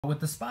With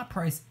the spot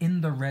price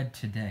in the red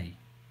today,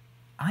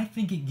 I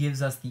think it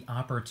gives us the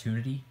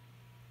opportunity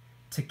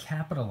to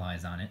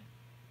capitalize on it,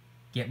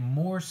 get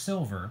more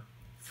silver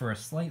for a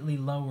slightly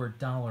lower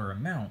dollar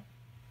amount,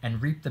 and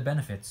reap the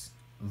benefits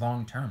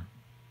long term.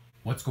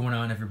 What's going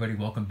on, everybody?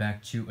 Welcome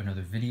back to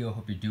another video.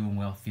 Hope you're doing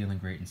well, feeling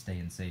great, and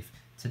staying safe.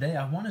 Today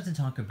I wanted to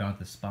talk about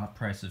the spot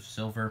price of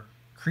silver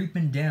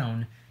creeping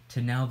down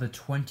to now the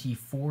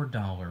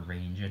 $24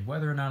 range, and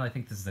whether or not I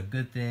think this is a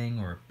good thing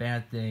or a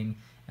bad thing,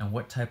 and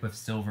what type of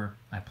silver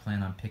I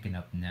plan on picking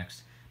up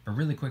next. But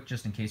really quick,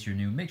 just in case you're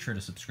new, make sure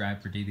to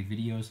subscribe for daily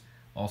videos.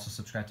 Also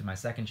subscribe to my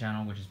second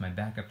channel, which is my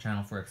backup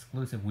channel for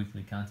exclusive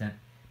weekly content.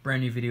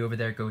 Brand new video over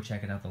there, go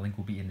check it out. The link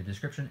will be in the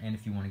description. And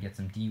if you want to get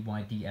some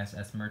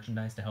DYDSS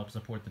merchandise to help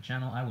support the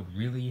channel, I would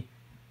really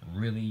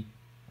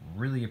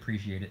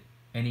appreciate it.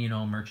 Any and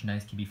all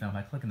merchandise can be found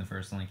by clicking the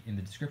first link in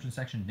the description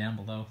section down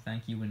below.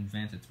 Thank you in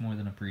advance, it's more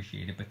than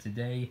appreciated. But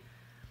today,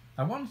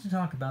 I wanted to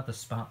talk about the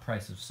spot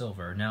price of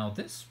silver. Now,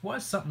 this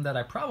was something that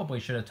I probably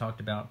should have talked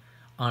about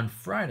on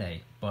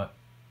Friday, but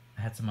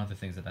I had some other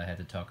things that I had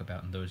to talk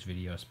about in those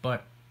videos.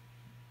 But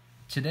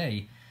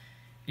today,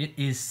 it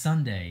is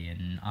Sunday,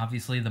 and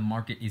obviously the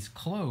market is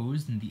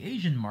closed, and the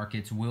Asian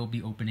markets will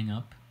be opening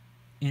up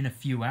in a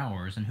few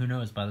hours, and who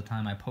knows, by the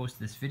time I post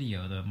this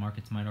video, the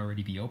markets might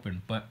already be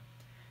open. But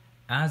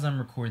as I'm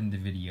recording the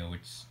video,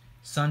 it's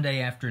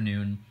Sunday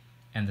afternoon,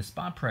 and the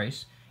spot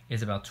price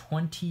is about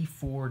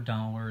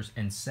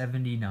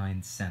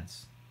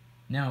 $24.79.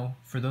 Now,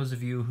 for those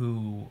of you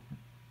who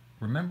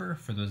remember,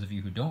 for those of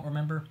you who don't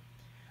remember,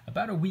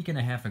 about a week and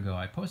a half ago,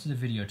 I posted a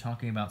video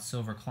talking about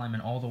silver climbing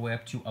all the way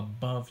up to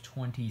above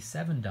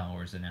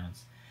 $27 an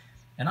ounce.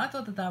 And I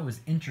thought that that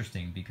was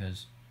interesting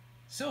because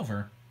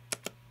silver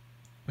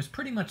was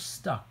pretty much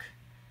stuck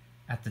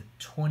at the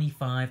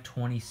 $25,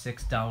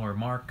 $26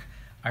 mark.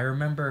 I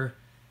remember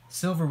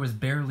silver was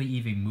barely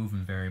even moving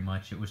very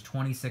much. It was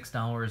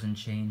 $26 and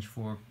change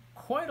for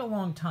quite a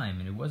long time,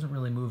 and it wasn't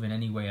really moving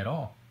any way at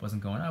all.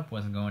 Wasn't going up,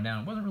 wasn't going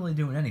down, wasn't really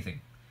doing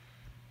anything.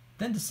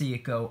 Then to see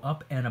it go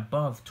up and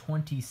above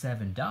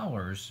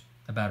 $27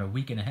 about a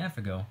week and a half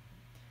ago,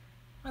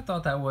 I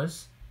thought that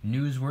was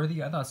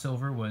newsworthy. I thought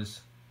silver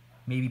was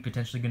maybe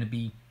potentially going to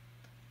be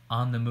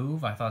on the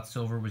move. I thought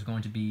silver was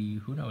going to be,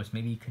 who knows,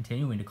 maybe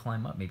continuing to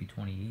climb up, maybe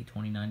 $28,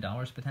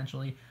 $29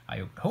 potentially.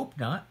 I hope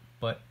not,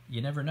 but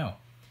you never know.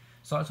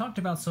 So I talked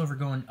about silver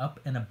going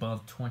up and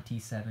above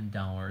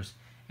 $27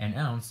 an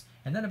ounce,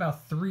 and then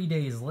about 3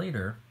 days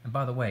later, and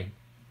by the way,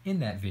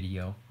 in that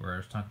video where I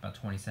was talking about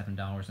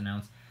 $27 an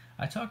ounce,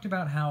 I talked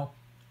about how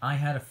I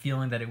had a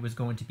feeling that it was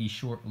going to be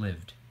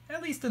short-lived,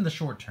 at least in the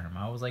short term.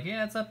 I was like,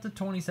 yeah, it's up to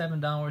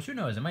 $27, who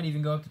knows, it might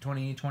even go up to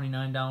 $28,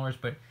 $29,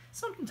 but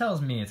something tells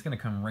me it's going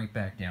to come right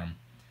back down.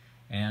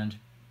 And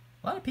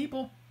a lot of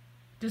people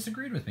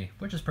disagreed with me,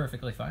 which is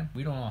perfectly fine.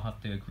 We don't all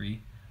have to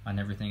agree on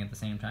everything at the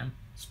same time.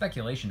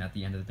 Speculation at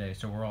the end of the day,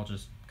 so we're all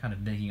just kind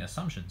of making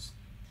assumptions.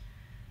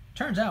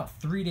 Turns out,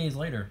 3 days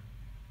later,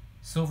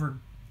 silver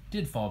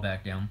did fall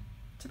back down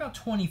to about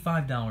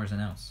 $25 an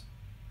ounce.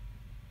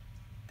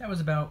 That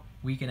was about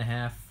a week and a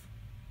half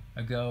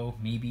ago,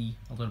 maybe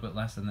a little bit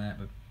less than that,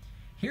 but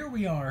here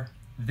we are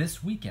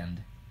this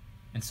weekend,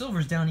 and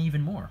silver's down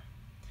even more.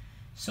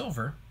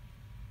 Silver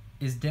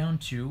is down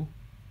to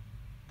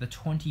the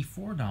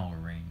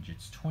 $24 range.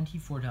 It's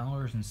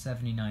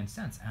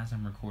 $24.79 as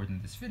I'm recording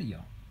this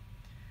video.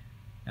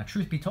 Now,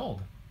 truth be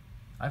told,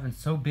 I've been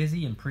so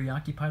busy and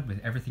preoccupied with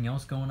everything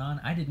else going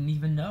on, I didn't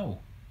even know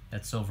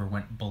that silver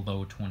went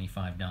below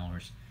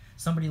 $25.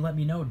 Somebody let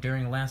me know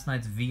during last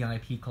night's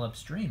VIP Club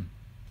stream.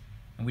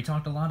 And we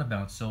talked a lot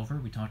about silver,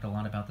 we talked a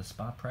lot about the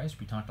spot price,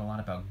 we talked a lot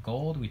about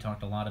gold, we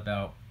talked a lot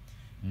about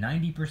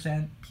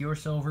 90% pure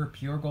silver,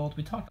 pure gold.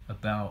 We talked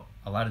about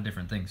a lot of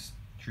different things,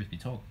 truth be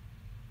told.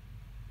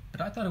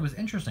 But I thought it was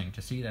interesting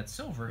to see that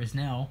silver is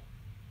now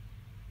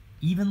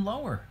even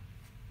lower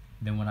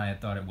than what I had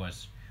thought it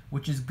was,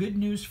 which is good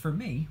news for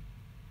me,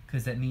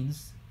 because that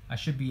means I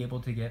should be able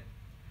to get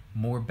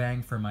more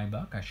bang for my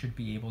buck. I should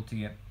be able to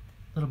get a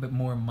little bit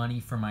more money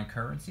for my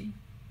currency.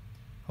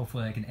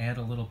 Hopefully I can add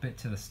a little bit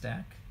to the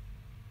stack.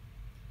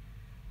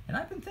 And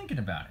I've been thinking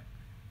about it.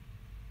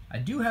 I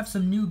do have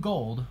some new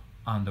gold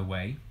on the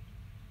way,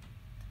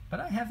 but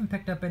I haven't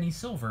picked up any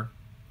silver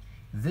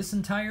this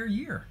entire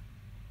year.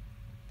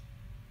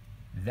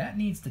 That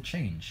needs to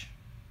change.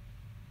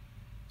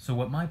 So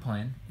what my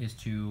plan is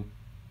to,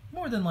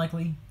 more than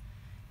likely,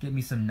 get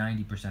me some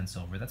 90%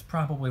 silver. That's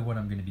probably what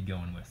I'm going to be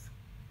going with.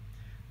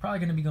 Probably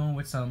going to be going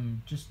with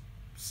some just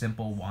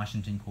simple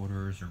Washington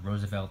quarters or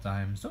Roosevelt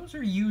dimes. Those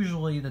are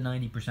usually the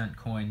 90%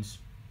 coins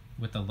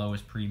with the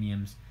lowest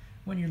premiums.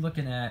 When you're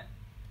looking at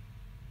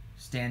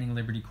Standing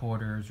Liberty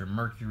quarters or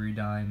Mercury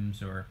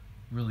dimes or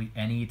really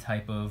any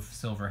type of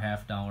silver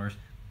half dollars,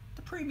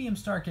 the premiums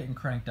start getting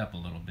cranked up a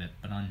little bit.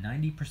 But on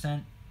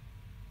 90%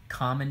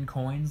 common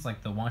coins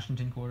like the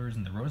Washington quarters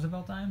and the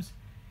Roosevelt dimes,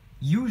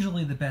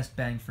 usually the best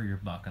bang for your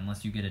buck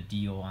unless you get a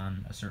deal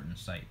on a certain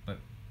site. But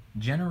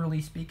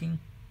generally speaking,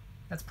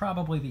 that's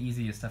probably the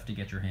easiest stuff to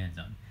get your hands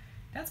on.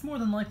 That's more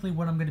than likely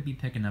what I'm going to be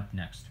picking up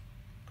next.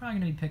 probably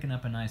going to be picking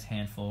up a nice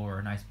handful or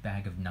a nice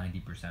bag of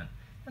 90%.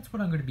 That's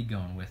what I'm going to be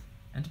going with.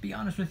 And to be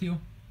honest with you,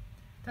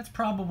 that's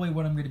probably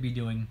what I'm going to be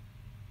doing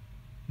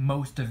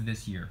most of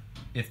this year,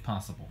 if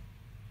possible.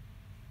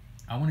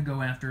 I want to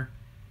go after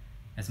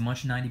as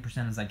much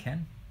 90% as I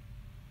can.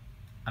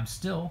 I'm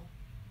still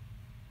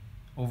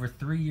over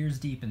 3 years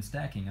deep in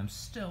stacking. I'm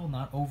still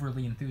not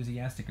overly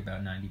enthusiastic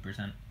about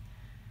 90%.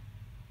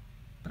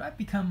 But I've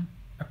become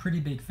a pretty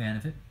big fan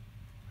of it.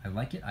 I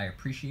like it, I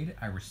appreciate it,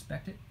 I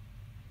respect it,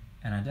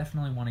 and I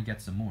definitely want to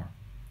get some more.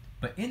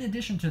 But in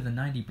addition to the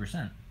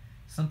 90%,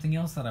 something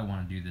else that I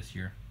want to do this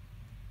year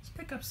is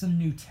pick up some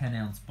new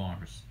 10-ounce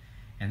bars.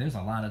 And there's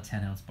a lot of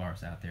 10-ounce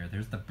bars out there.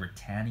 There's the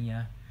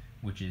Britannia,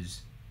 which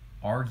is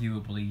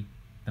arguably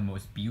the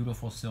most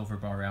beautiful silver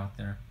bar out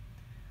there.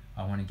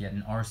 I want to get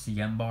an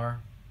RCM bar.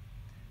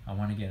 I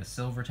want to get a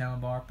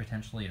Silvertown bar,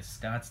 potentially a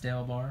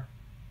Scottsdale bar,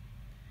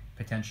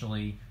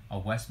 potentially a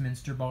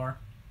Westminster bar.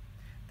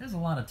 There's a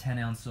lot of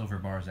 10-ounce silver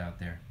bars out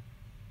there.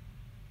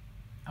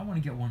 I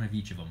want to get one of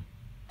each of them.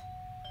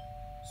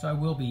 So I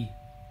will be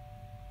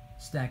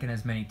stacking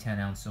as many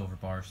 10-ounce silver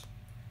bars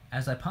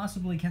as I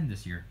possibly can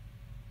this year.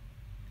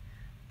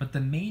 But the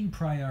main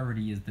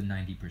priority is the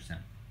 90%.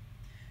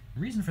 The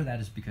reason for that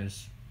is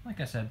because, like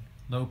I said,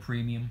 low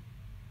premium,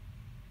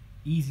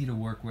 easy to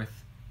work with.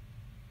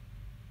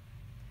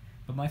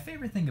 But my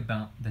favorite thing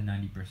about the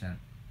 90%,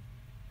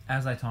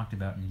 as I talked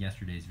about in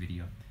yesterday's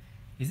video,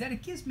 is that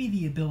it gives me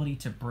the ability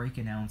to break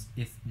an ounce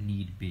if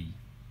need be.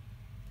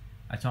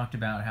 I talked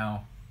about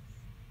how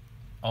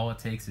all it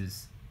takes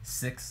is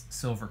 6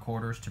 silver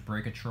quarters to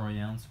break a troy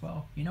ounce.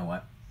 Well, you know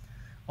what?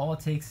 All it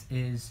takes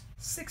is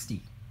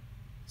 60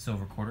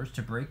 silver quarters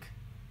to break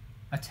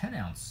a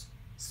 10-ounce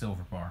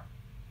silver bar,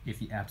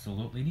 if you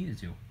absolutely needed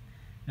to.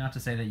 Not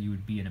to say that you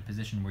would be in a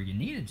position where you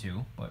needed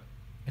to, but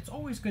it's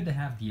always good to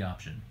have the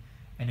option.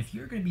 And if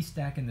you're going to be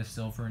stacking the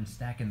silver and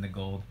stacking the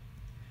gold,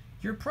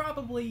 you're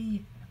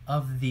probably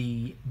of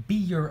the be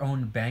your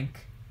own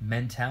bank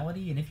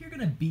mentality. And if you're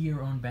going to be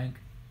your own bank,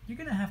 you're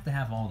going to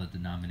have all the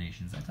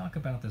denominations. I talk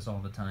about this all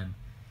the time.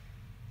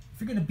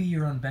 If you're going to be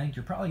your own bank,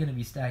 you're probably going to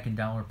be stacking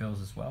dollar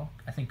bills as well.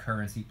 I think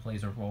currency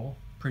plays a role,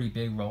 pretty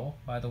big role,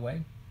 by the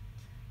way.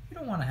 You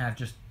don't want to have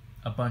just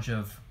a bunch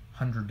of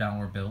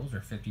 $100 bills or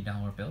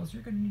 $50 bills.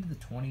 You're going to need the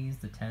 20s,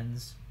 the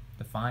 10s,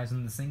 the 5s,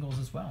 and the singles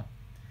as well.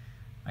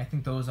 I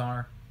think those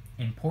are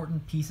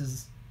important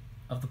pieces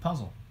of the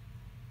puzzle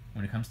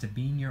when it comes to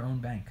being your own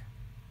bank.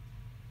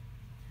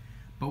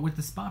 But with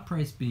the spot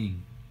price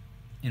being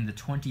in the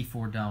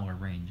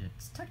 $24 range,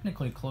 it's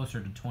technically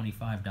closer to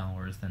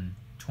 $25 than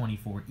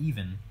 24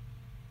 even,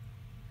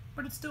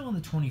 but it's still in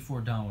the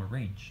 $24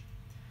 range.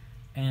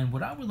 And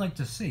what I would like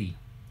to see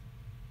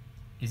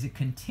is it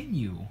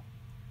continue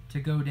to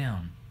go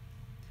down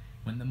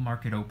when the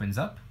market opens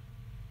up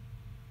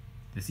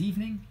this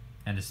evening,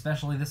 and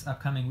especially this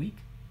upcoming week.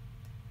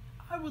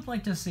 I would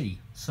like to see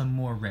some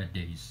more red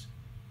days.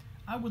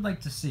 I would like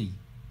to see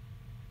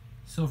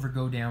silver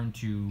go down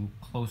to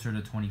closer to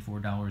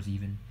 $24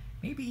 even,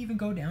 maybe even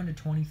go down to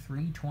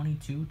 $23,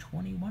 $22,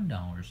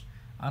 $21.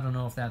 I don't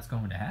know if that's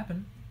going to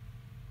happen.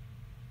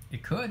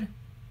 It could.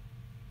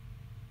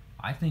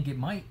 I think it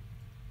might.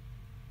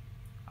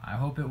 I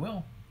hope it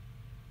will.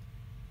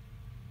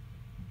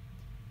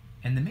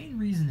 And the main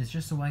reason is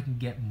just so I can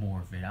get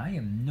more of it. I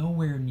am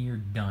nowhere near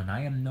done.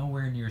 I am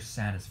nowhere near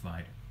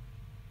satisfied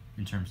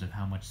in terms of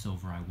how much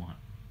silver I want,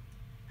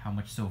 how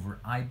much silver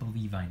I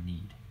believe I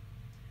need.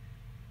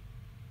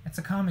 It's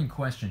a common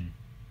question,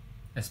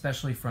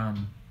 especially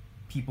from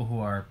people who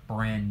are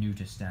brand new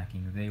to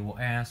stacking. They will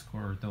ask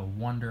or they'll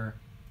wonder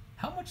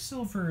how much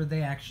silver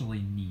they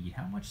actually need,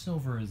 how much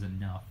silver is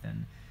enough.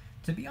 And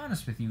to be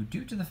honest with you,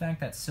 due to the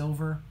fact that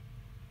silver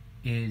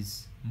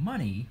is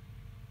money,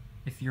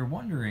 if you're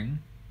wondering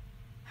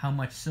how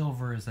much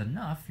silver is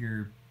enough,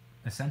 you're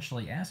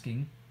essentially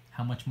asking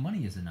how much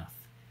money is enough.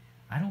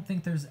 I don't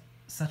think there's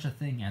such a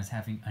thing as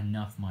having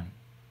enough money.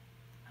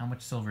 How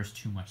much silver is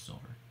too much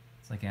silver?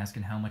 It's like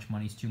asking how much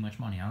money is too much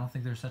money. I don't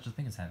think there's such a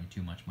thing as having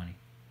too much money.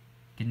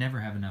 You can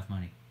never have enough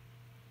money.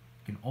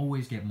 You can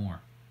always get more.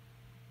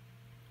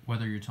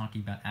 Whether you're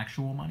talking about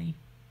actual money,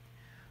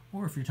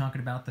 or if you're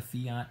talking about the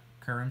fiat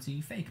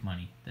currency fake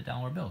money, the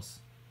dollar bills.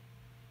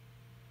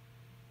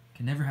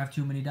 Can never have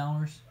too many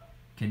dollars,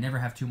 can never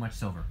have too much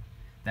silver.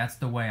 That's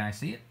the way I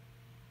see it.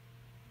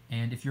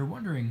 And if you're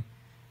wondering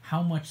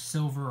how much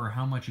silver or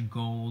how much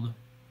gold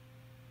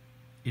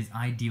is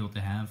ideal to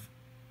have,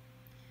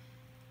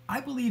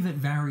 I believe it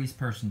varies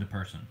person to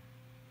person.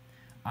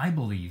 I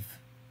believe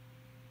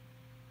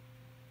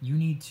you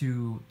need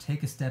to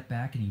take a step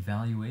back and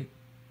evaluate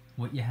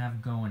what you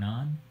have going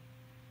on,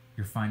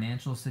 your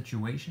financial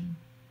situation.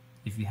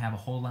 If you have a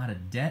whole lot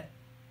of debt,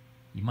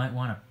 you might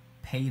want to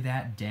pay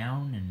that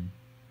down and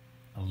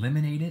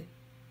eliminate it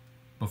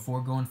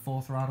before going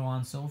full throttle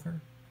on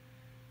silver.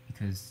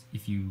 Because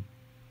if you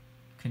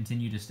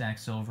continue to stack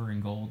silver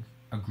and gold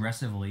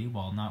aggressively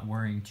while not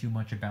worrying too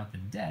much about the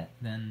debt,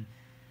 then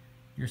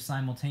you're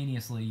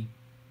simultaneously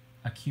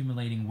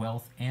accumulating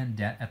wealth and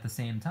debt at the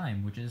same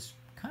time, which is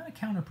kind of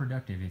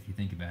counterproductive if you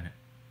think about it.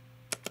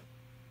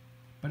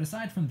 But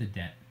aside from the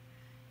debt,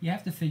 you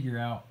have to figure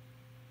out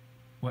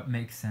what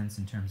makes sense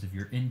in terms of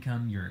your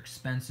income, your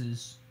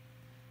expenses,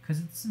 because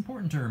it's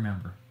important to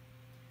remember.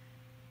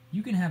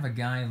 You can have a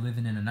guy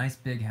living in a nice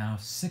big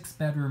house,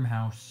 6-bedroom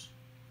house,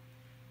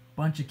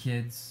 bunch of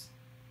kids,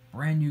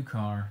 brand new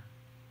car.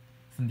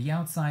 From the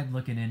outside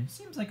looking in,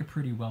 seems like a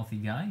pretty wealthy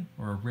guy,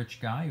 or a rich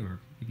guy, or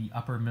maybe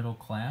upper middle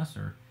class,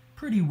 or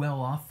pretty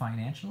well off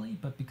financially,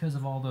 but because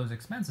of all those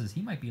expenses,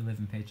 he might be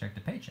living paycheck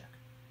to paycheck.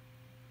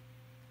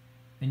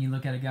 Then you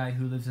look at a guy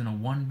who lives in a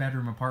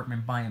 1-bedroom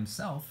apartment by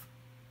himself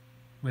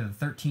with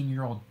a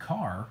 13-year-old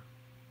car,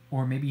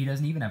 or maybe he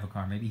doesn't even have a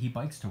car, maybe he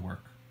bikes to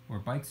work, or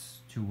bikes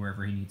to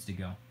wherever he needs to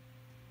go.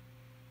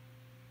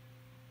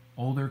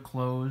 Older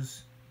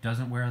clothes,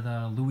 doesn't wear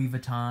the Louis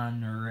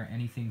Vuitton or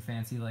anything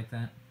fancy like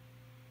that.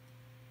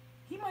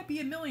 He might be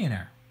a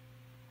millionaire.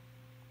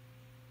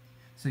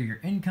 So your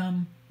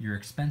income, your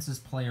expenses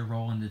play a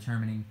role in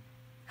determining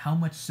how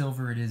much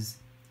silver it is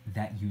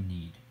that you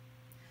need.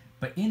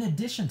 But in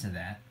addition to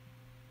that,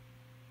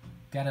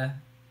 gotta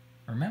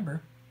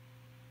remember,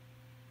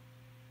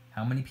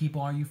 how many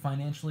people are you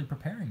financially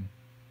preparing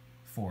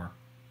for?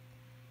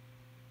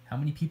 How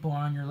many people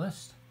are on your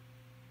list?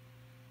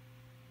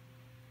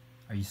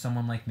 Are you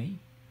someone like me,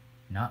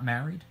 not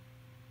married,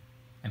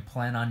 and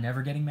plan on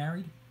never getting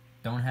married?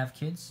 Don't have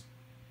kids?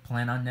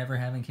 Plan on never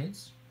having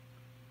kids?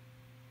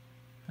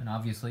 And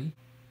obviously,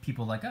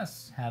 people like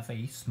us have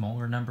a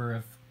smaller number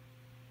of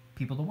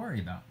people to worry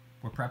about.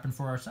 We're prepping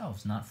for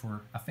ourselves, not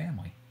for a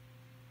family.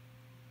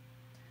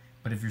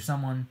 But if you're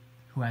someone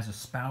who has a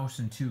spouse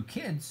and 2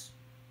 kids,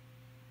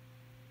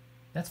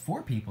 that's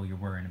 4 people you're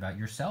worrying about,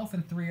 yourself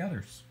and 3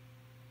 others.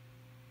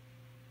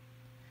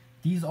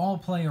 These all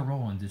play a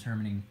role in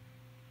determining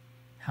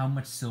how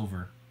much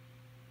silver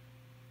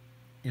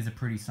is a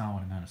pretty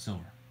solid amount of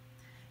silver.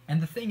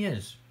 And the thing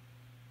is,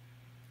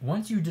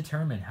 once you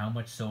determine how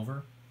much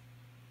silver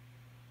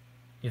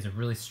is a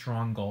really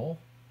strong goal,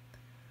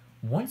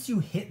 once you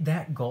hit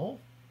that goal,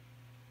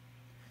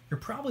 you're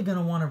probably going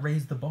to want to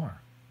raise the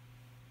bar.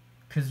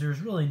 Because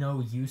there's really no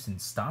use in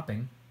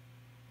stopping.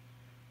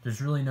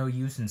 There's really no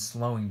use in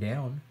slowing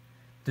down.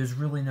 There's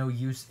really no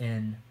use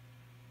in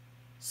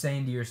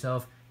saying to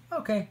yourself,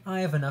 okay,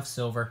 I have enough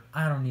silver,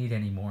 I don't need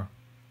any more.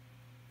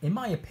 In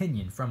my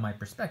opinion, from my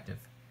perspective,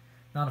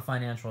 not a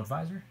financial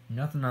advisor,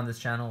 nothing on this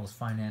channel is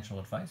financial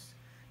advice.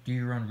 Do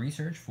your own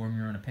research, form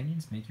your own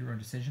opinions, make your own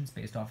decisions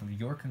based off of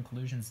your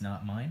conclusions,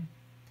 not mine.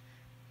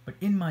 But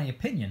in my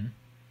opinion,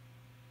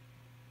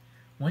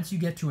 once you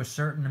get to a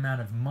certain amount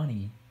of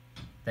money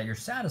that you're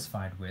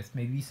satisfied with,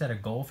 maybe you set a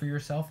goal for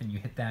yourself and you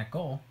hit that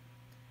goal,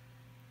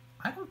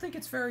 I don't think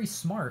it's very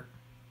smart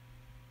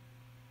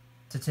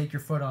to take your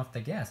foot off the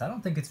gas. I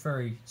don't think it's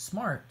very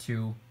smart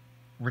to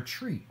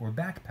retreat or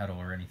backpedal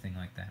or anything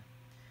like that.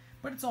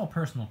 But it's all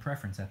personal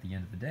preference at the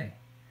end of the day.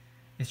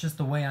 It's just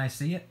the way I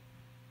see it.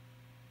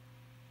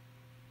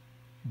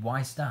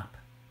 Why stop?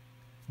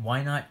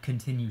 Why not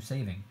continue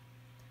saving?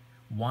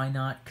 Why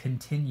not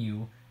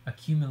continue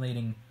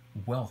accumulating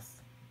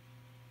wealth?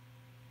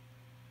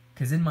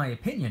 Because in my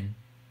opinion,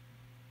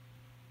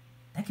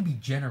 that can be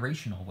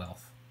generational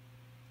wealth.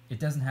 It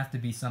doesn't have to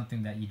be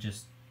something that you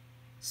just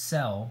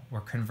sell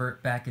or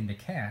convert back into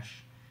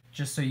cash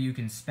just so you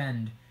can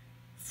spend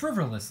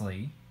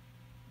frivolously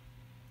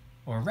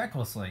or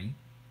recklessly,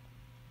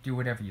 do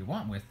whatever you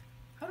want with.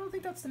 I don't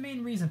think that's the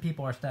main reason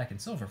people are stacking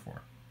silver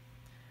for.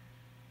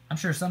 I'm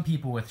sure some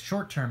people with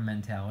short-term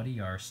mentality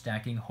are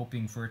stacking,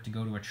 hoping for it to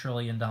go to $1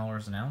 trillion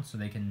an ounce so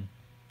they can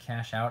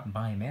cash out and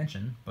buy a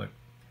mansion, but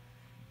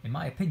in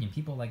my opinion,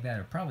 people like that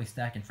are probably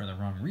stacking for the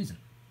wrong reason.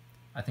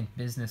 I think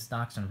business,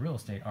 stocks, and real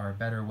estate are a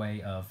better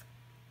way of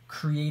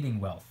creating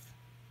wealth.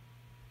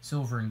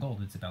 Silver and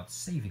gold, it's about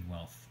saving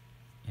wealth,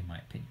 in my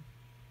opinion.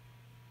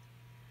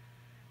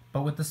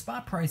 But with the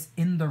spot price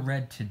in the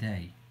red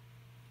today,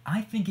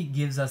 I think it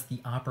gives us the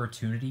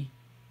opportunity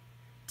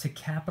to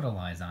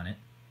capitalize on it,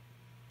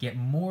 get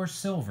more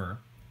silver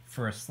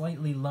for a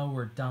slightly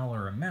lower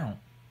dollar amount,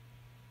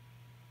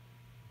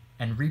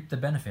 and reap the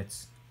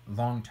benefits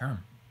long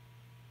term.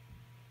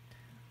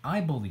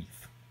 I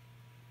believe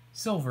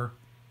silver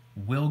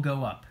will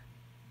go up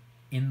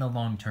in the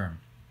long term.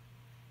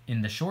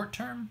 In the short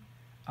term,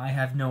 I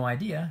have no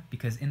idea,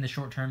 because in the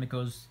short term it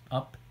goes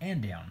up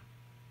and down.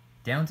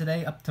 Down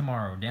today, up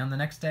tomorrow. Down the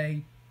next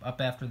day, up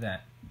after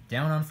that.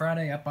 Down on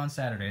Friday, up on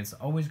Saturday. It's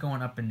always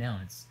going up and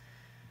down. It's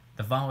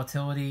the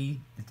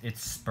volatility,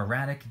 it's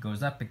sporadic. It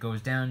goes up, it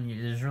goes down.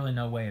 There's really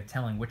no way of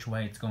telling which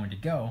way it's going to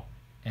go.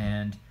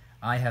 And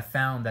I have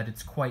found that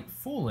it's quite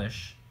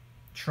foolish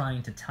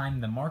trying to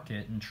time the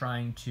market and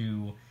trying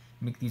to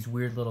make these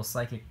weird little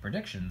psychic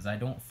predictions. I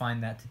don't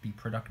find that to be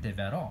productive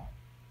at all.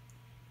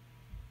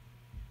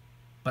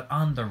 But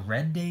on the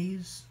red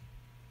days,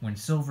 when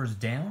silver's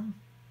down,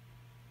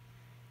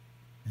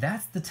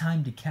 that's the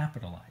time to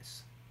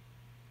capitalize.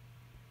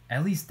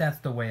 At least that's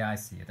the way I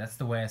see it. That's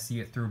the way I see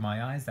it through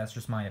my eyes. That's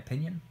just my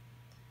opinion.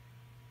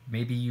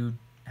 Maybe you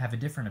have a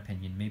different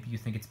opinion. Maybe you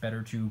think it's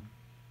better to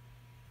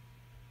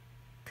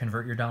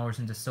convert your dollars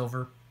into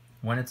silver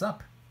when it's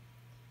up.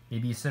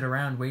 Maybe you sit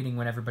around waiting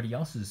when everybody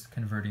else is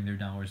converting their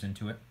dollars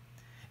into it.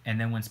 And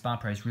then when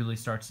spot price really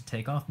starts to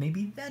take off,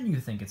 maybe then you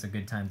think it's a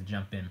good time to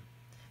jump in.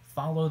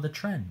 Follow the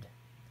trend.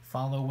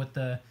 Follow what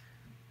the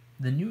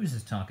news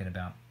is talking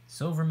about.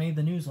 Silver made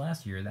the news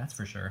last year, that's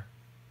for sure.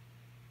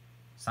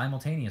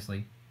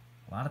 Simultaneously,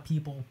 a lot of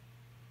people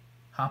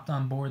hopped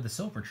on board the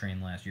silver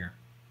train last year.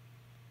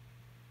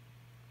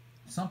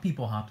 Some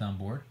people hopped on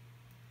board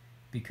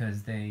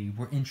because they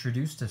were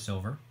introduced to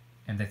silver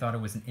and they thought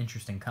it was an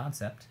interesting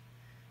concept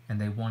and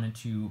they wanted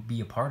to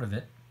be a part of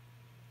it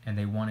and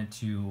they wanted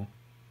to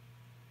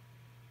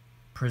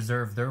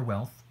preserve their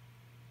wealth,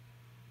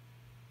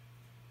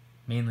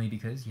 mainly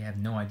because you have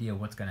no idea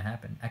what's going to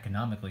happen.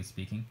 Economically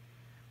speaking,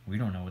 we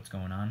don't know what's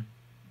going on,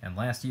 and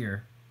last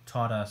year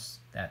taught us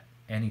that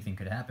anything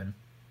could happen.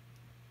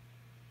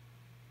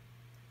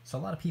 So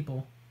a lot of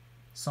people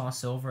saw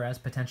silver as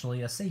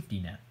potentially a safety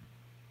net.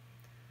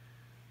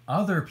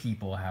 Other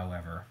people,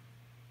 however,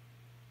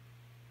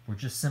 were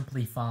just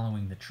simply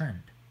following the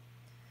trend.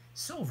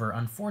 Silver,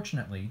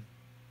 unfortunately,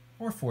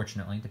 or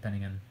fortunately,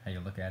 depending on how you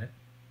look at it,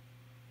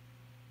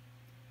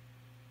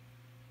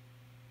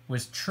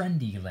 was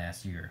trendy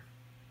last year,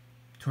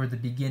 toward the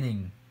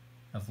beginning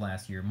of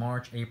last year,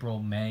 March, April,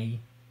 May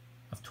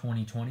of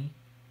 2020.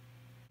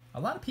 A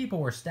lot of people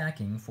were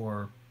stacking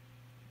for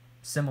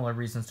similar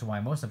reasons to why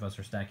most of us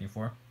are stacking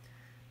for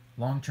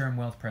long-term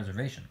wealth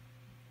preservation.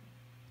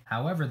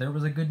 However, there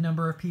was a good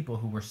number of people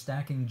who were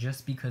stacking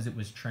just because it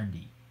was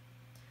trendy.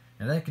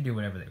 Now, they can do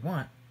whatever they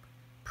want.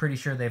 Pretty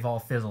sure they've all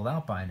fizzled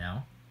out by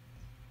now.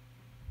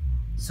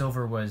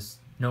 Silver was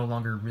no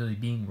longer really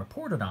being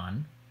reported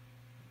on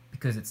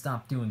because it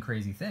stopped doing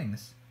crazy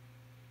things.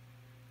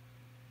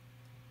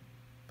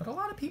 But a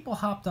lot of people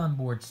hopped on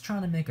board just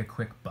trying to make a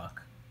quick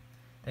buck.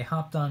 They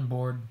hopped on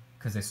board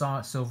because they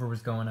saw silver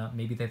was going up.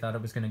 Maybe they thought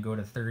it was going to go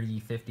to 30,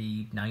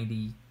 50,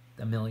 90,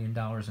 $1 million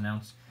an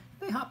ounce.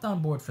 They hopped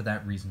on board for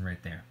that reason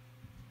right there.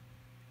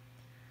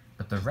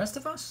 But the rest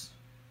of us,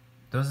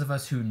 those of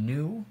us who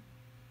knew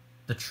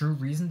the true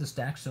reason to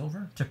stack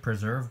silver, to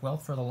preserve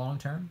wealth for the long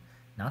term,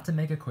 not to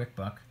make a quick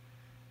buck,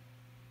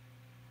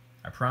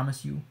 I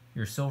promise you,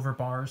 your silver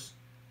bars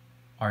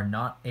are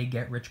not a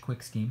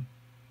get-rich-quick scheme.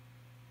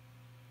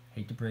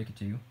 Hate to break it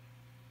to you.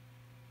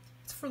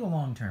 It's for the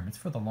long term. It's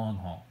for the long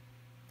haul.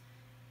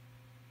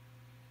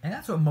 And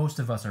that's what most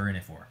of us are in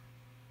it for.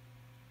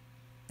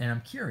 And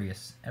I'm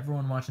curious,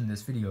 everyone watching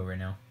this video right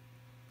now,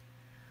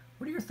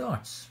 what are your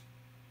thoughts?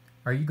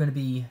 Are you going to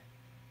be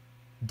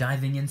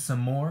diving in some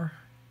more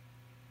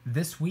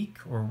this week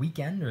or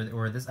weekend,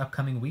 or this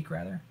upcoming week,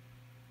 rather?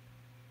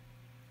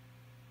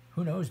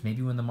 Who knows,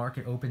 maybe when the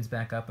market opens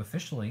back up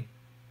officially,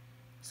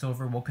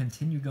 silver will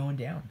continue going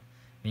down.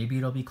 Maybe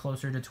it'll be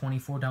closer to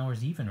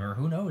 $24 even, or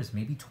who knows,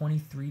 maybe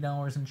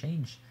 $23 and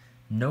change.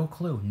 No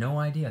clue, no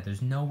idea,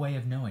 there's no way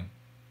of knowing.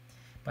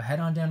 But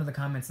head on down to the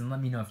comments and let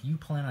me know if you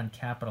plan on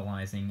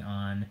capitalizing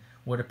on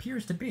what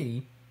appears to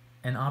be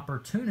an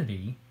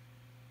opportunity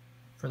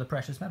for the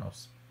precious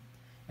metals.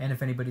 And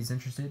if anybody's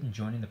interested in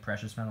joining the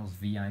Precious Metals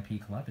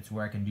VIP Club, it's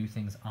where I can do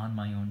things on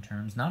my own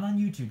terms, not on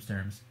YouTube's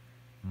terms,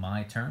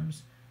 my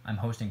terms. I'm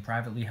hosting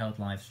privately held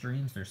live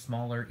streams. They're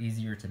smaller,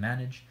 easier to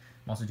manage.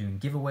 I'm also doing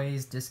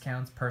giveaways,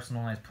 discounts,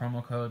 personalized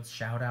promo codes,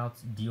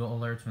 shoutouts, deal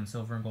alerts when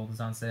silver and gold is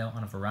on sale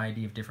on a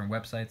variety of different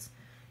websites.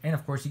 And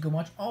of course, you can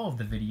watch all of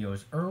the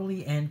videos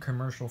early and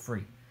commercial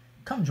free.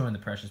 Come join the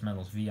Precious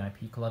Metals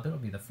VIP Club. It'll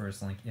be the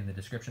first link in the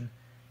description.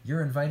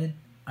 You're invited.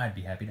 I'd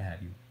be happy to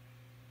have you.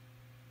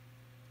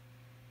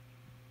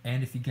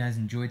 And if you guys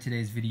enjoyed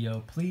today's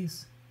video,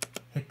 please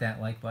hit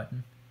that like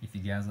button. If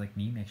you guys like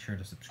me, make sure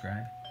to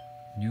subscribe.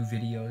 New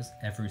videos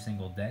every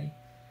single day,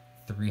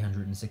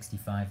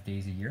 365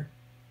 days a year.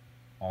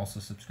 Also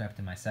subscribe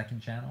to my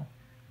second channel,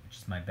 which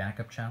is my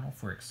backup channel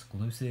for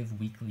exclusive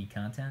weekly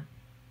content.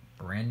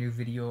 Brand new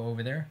video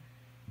over there.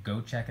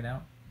 Go check it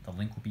out. The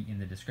link will be in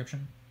the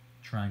description.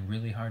 Trying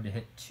really hard to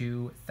hit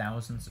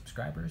 2,000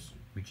 subscribers.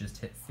 We just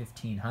hit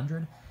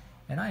 1,500,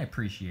 and I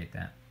appreciate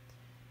that.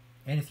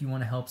 And if you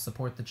want to help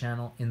support the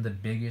channel in the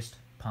biggest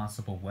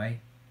possible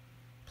way,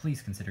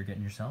 please consider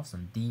getting yourself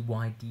some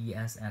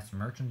DYDSS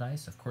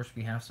merchandise. Of course,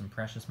 we have some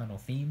precious metal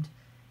themed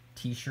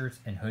t-shirts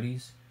and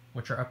hoodies,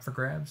 which are up for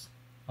grabs,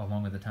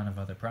 along with a ton of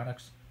other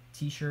products.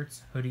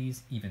 T-shirts,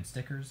 hoodies, even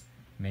stickers,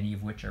 many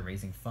of which are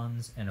raising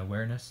funds and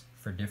awareness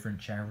for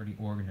different charity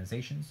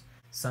organizations,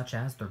 such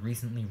as the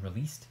recently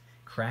released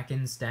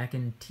Kraken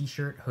Stackin'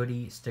 t-shirt,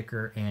 hoodie,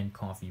 sticker, and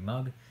coffee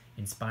mug,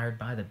 inspired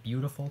by the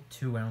beautiful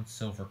 2-ounce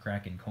silver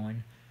Kraken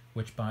coin,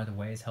 which, by the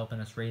way, is helping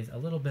us raise a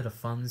little bit of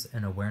funds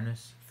and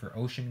awareness for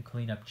ocean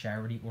cleanup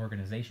charity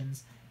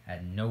organizations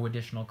at no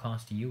additional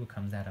cost to you. It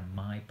comes out of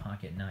my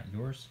pocket, not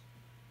yours.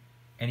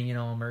 Any and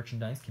all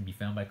merchandise can be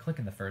found by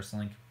clicking the first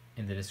link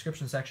in the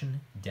description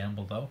section down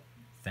below.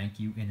 Thank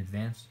you in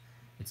advance.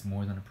 It's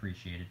more than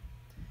appreciated.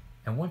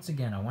 And once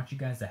again, I want you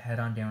guys to head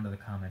on down to the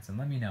comments and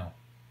let me know,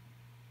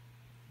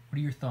 what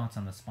are your thoughts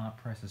on the spot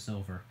price of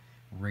silver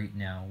right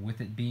now,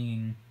 with it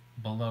being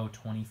below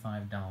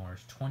 $25,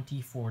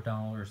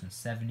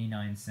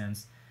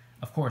 $24.79.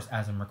 Of course,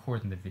 as I'm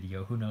recording the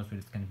video, who knows what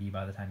it's going to be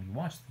by the time you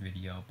watch the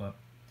video, but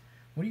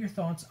what are your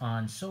thoughts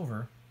on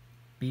silver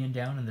being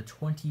down in the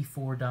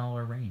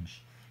 $24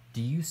 range?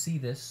 Do you see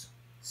this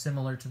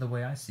similar to the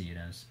way I see it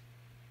as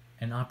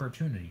an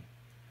opportunity,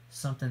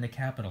 something to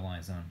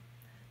capitalize on?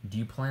 Do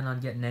you plan on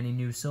getting any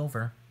new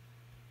silver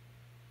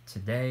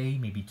today,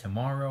 maybe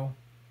tomorrow,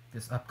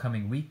 this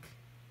upcoming week?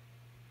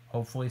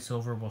 Hopefully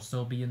silver will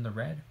still be in the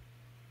red.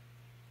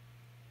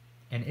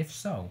 And if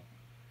so,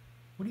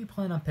 what do you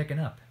plan on picking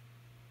up?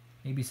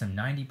 Maybe some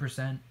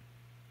 90%,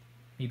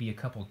 maybe a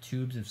couple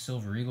tubes of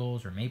Silver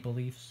Eagles or Maple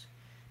Leafs,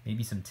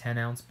 maybe some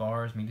 10-ounce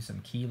bars, maybe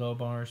some kilo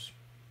bars.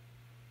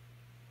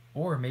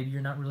 Or maybe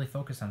you're not really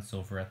focused on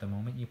silver at the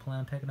moment, you plan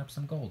on picking up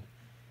some gold.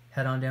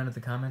 Head on down to the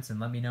comments and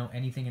let me know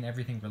anything and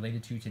everything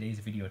related to today's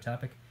video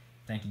topic.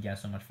 Thank you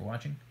guys so much for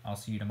watching. I'll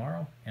see you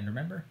tomorrow, and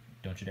remember,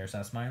 don't you dare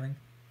stop smiling.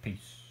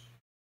 Peace.